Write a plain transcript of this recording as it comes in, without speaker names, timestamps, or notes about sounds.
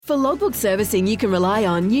For logbook servicing you can rely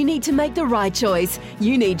on, you need to make the right choice.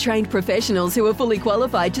 You need trained professionals who are fully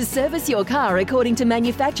qualified to service your car according to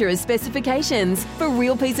manufacturer's specifications. For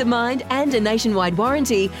real peace of mind and a nationwide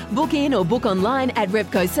warranty, book in or book online at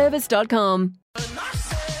repcoservice.com.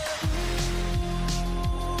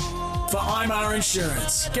 For IMAR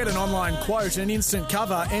Insurance. Get an online quote and instant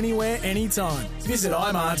cover anywhere, anytime. Visit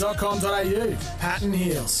imar.com.au. Patton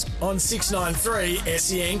Hills on 693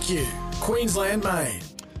 SENQ. Queensland made.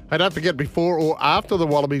 Hey, don't forget, before or after the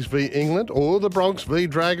Wallabies v England or the Bronx v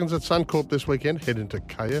Dragons at Suncorp this weekend, head into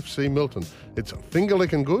KFC Milton. It's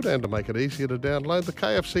finger-licking good, and to make it easier to download the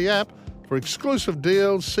KFC app for exclusive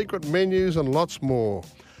deals, secret menus and lots more.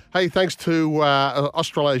 Hey, thanks to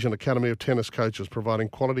Australasian Academy of Tennis Coaches, providing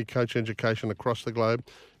quality coach education across the globe.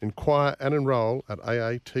 Inquire and enrol at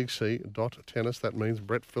aatc.tennis. That means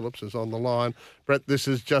Brett Phillips is on the line. Brett, this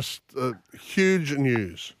is just huge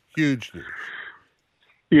news. Huge news.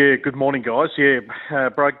 Yeah, good morning, guys.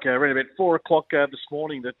 Broke around about 4 o'clock this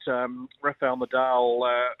morning that Rafael Nadal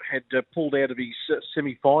had pulled out of his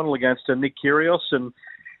semi-final against Nick Kyrgios. And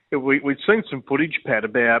we'd seen some footage, Pat,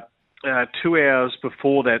 about 2 hours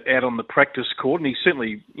before that out on the practice court, and he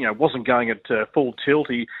certainly, wasn't going at full tilt.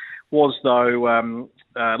 He was, though,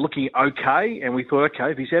 looking okay, and we thought,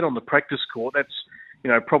 okay, if he's out on the practice court,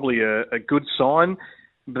 that's, probably a good sign.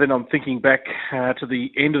 But then I'm thinking back to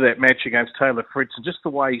the end of that match against Taylor Fritz, and just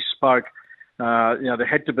the way he spoke, there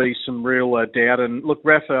had to be some real doubt. And look,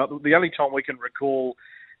 Rafa, the only time we can recall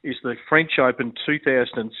is the French Open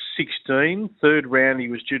 2016. Third round, he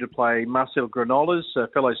was due to play Marcel Granollers, a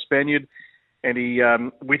fellow Spaniard, and he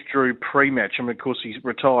withdrew pre-match. I mean, of course, he's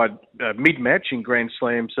retired mid-match in Grand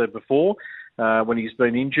Slams before when he's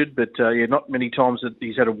been injured, but not many times that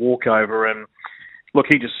he's had a walkover. And look,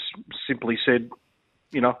 he just simply said,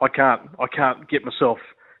 I can't get myself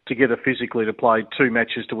together physically to play 2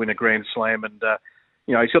 matches to win a Grand Slam. And,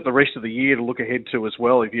 he's got the rest of the year to look ahead to as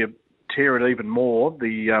well. If you tear it even more,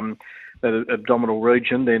 the abdominal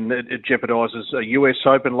region, then it jeopardises a US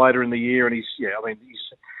Open later in the year. And he's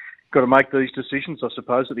got to make these decisions, I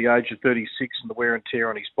suppose, at the age of 36 and the wear and tear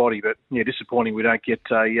on his body. But, disappointing we don't get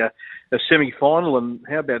a semi-final. And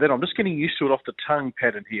how about that? I'm just getting used to it off the tongue,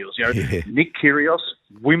 Patton Heels. Nick Kyrgios,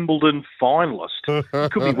 Wimbledon finalist.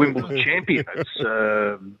 Could be Wimbledon champion.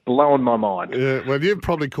 It's blowing my mind. Yeah, well, you've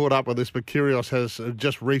probably caught up with this, but Kyrgios has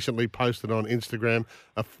just recently posted on Instagram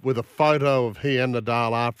with a photo of he and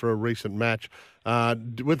Nadal after a recent match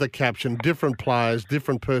with the caption, different players,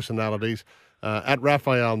 different personalities. At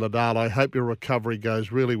Rafael Nadal, I hope your recovery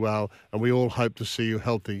goes really well, and we all hope to see you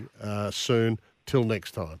healthy soon. Till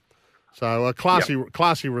next time. So a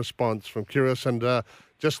classy response from Kyrgios, and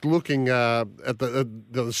just looking at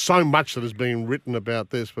there's so much that has been written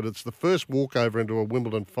about this, but it's the first walkover into a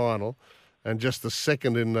Wimbledon final, and just the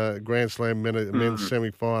second in the Grand Slam men's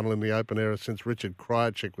semi-final in the Open era since Richard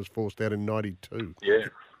Krajicek was forced out in '92. Yeah,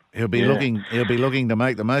 he'll be looking to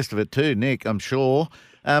make the most of it too, Nick, I'm sure.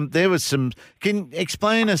 There was some. Can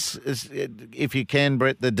explain us, if you can,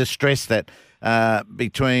 Brett, the distress that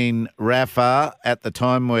between Rafa at the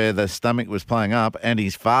time where the stomach was playing up and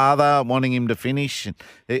his father wanting him to finish.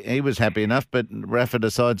 He was happy enough, but Rafa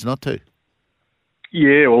decides not to.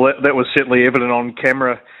 Yeah, well, that was certainly evident on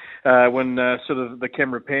camera when sort of the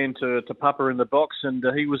camera panned to Papa in the box, and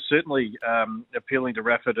he was certainly appealing to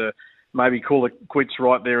Rafa to maybe call it quits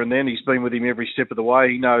right there and then. He's been with him every step of the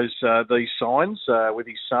way. He knows these signs with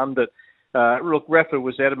his son. But look, Rafa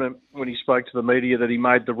was adamant when he spoke to the media that he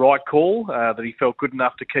made the right call, that he felt good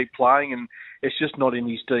enough to keep playing, and it's just not in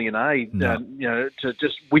his DNA, to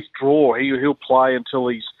just withdraw. He'll play until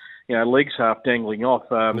his legs half dangling off.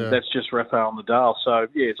 That's just Rafael Nadal. So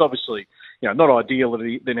yeah, it's obviously not ideal that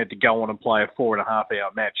he then had to go on and play a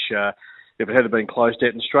 4.5-hour match. If it had been closed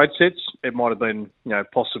out in straight sets, it might have been,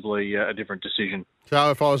 possibly a different decision. So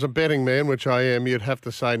if I was a betting man, which I am, you'd have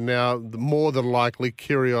to say now, more than likely,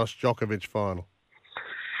 Kyrgios-Djokovic final.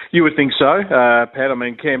 You would think so, Pat. I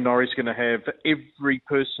mean, Cam Norrie is going to have every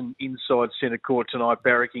person inside centre court tonight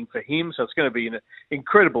barracking for him, so it's going to be an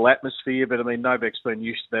incredible atmosphere. But, I mean, Novak's been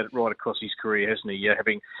used to that right across his career, hasn't he?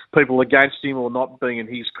 Having people against him or not being in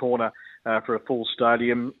his corner for a full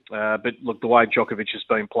stadium. But, look, the way Djokovic has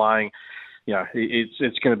been playing,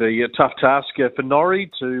 it's going to be a tough task for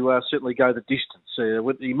Norrie to certainly go the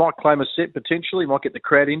distance. He might claim a set potentially, might get the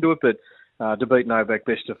crowd into it, but to beat Novak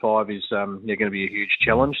best of 5 is going to be a huge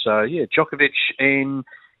challenge. So, Djokovic and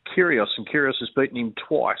Kyrgios has beaten him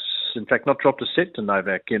twice. In fact, not dropped a set to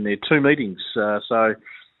Novak in their 2 meetings. So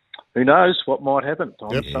who knows what might happen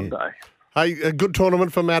on Sunday. Hey, a good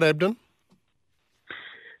tournament for Matt Ebden?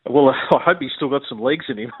 Well, I hope he's still got some legs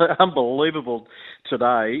in him. Unbelievable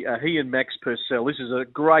today. He and Max Purcell, this is a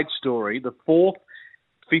great story. The fourth,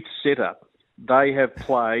 fifth setter they have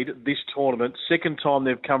played this tournament. Second time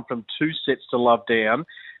they've come from 2 sets to love down.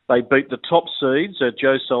 They beat the top seeds,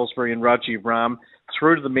 Joe Salisbury and Rajiv Ram,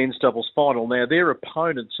 through to the men's doubles final. Now, their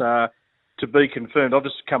opponents are to be confirmed. I've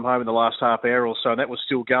just come home in the last half hour or so, and that was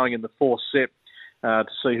still going in the fourth set. To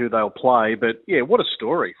see who they'll play. But, yeah, what a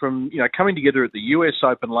story. From, coming together at the US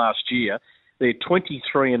Open last year, they're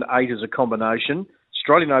 23-8 as a combination,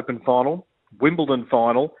 Australian Open final, Wimbledon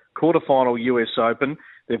final, quarterfinal US Open.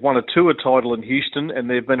 They've won a tour title in Houston, and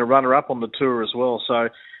they've been a runner-up on the tour as well. So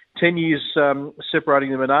 10 years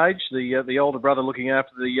separating them in age, the older brother looking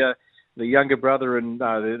after the younger brother, and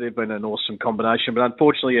they've been an awesome combination. But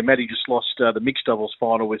unfortunately, Matty just lost the mixed doubles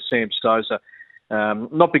final with Sam Stosur.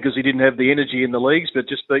 Not because he didn't have the energy in the leagues, but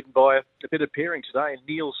just beaten by a better pairing today.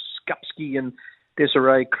 Neil Skupski and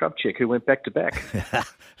Desiree Krupchik, who went back-to-back.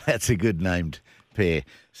 That's a good named pair.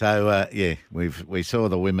 So, we saw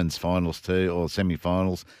the women's finals too, or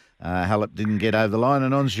semi-finals. Halep didn't get over the line,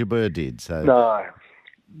 and Ons Jabeur did. So. No.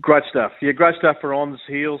 Great stuff. Yeah, great stuff for Ons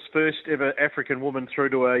Heels. First ever African woman through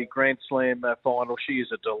to a Grand Slam final. She is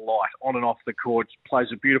a delight on and off the court. Plays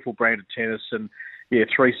a beautiful brand of tennis, and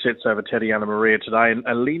 3 sets over Tatiana Maria today. And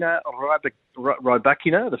Alina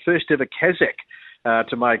Rybakina, the first ever Kazakh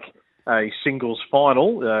to make a singles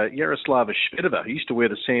final. Yaroslava Shvedova, who used to wear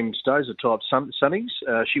the Sam Stosur type sunnies.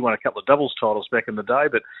 She won a couple of doubles titles back in the day.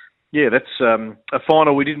 But, that's a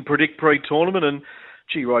final we didn't predict pre-tournament. And,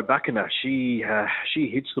 Rybakina, she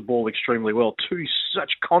hits the ball extremely well. 2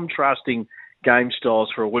 such contrasting game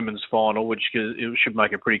styles for a women's final, which it should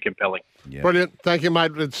make it pretty compelling. Yeah. Brilliant. Thank you,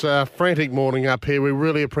 mate. It's a frantic morning up here. We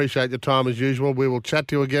really appreciate your time as usual. We will chat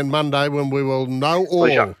to you again Monday when we will know all.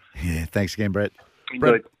 Pleasure. Yeah, thanks again, Brett.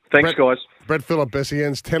 Indeed. Thanks, guys. Brett Phillips,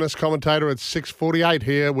 SEN's tennis commentator at 6:48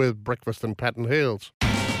 here with Breakfast and Pat and Heels.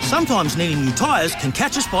 Sometimes needing new tyres can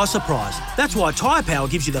catch us by surprise. That's why Tyre Power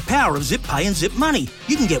gives you the power of Zip Pay and Zip Money.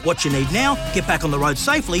 You can get what you need now, get back on the road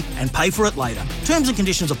safely and pay for it later. Terms and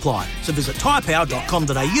conditions apply. So visit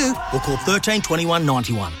tyrepower.com.au or call 13 21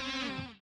 91.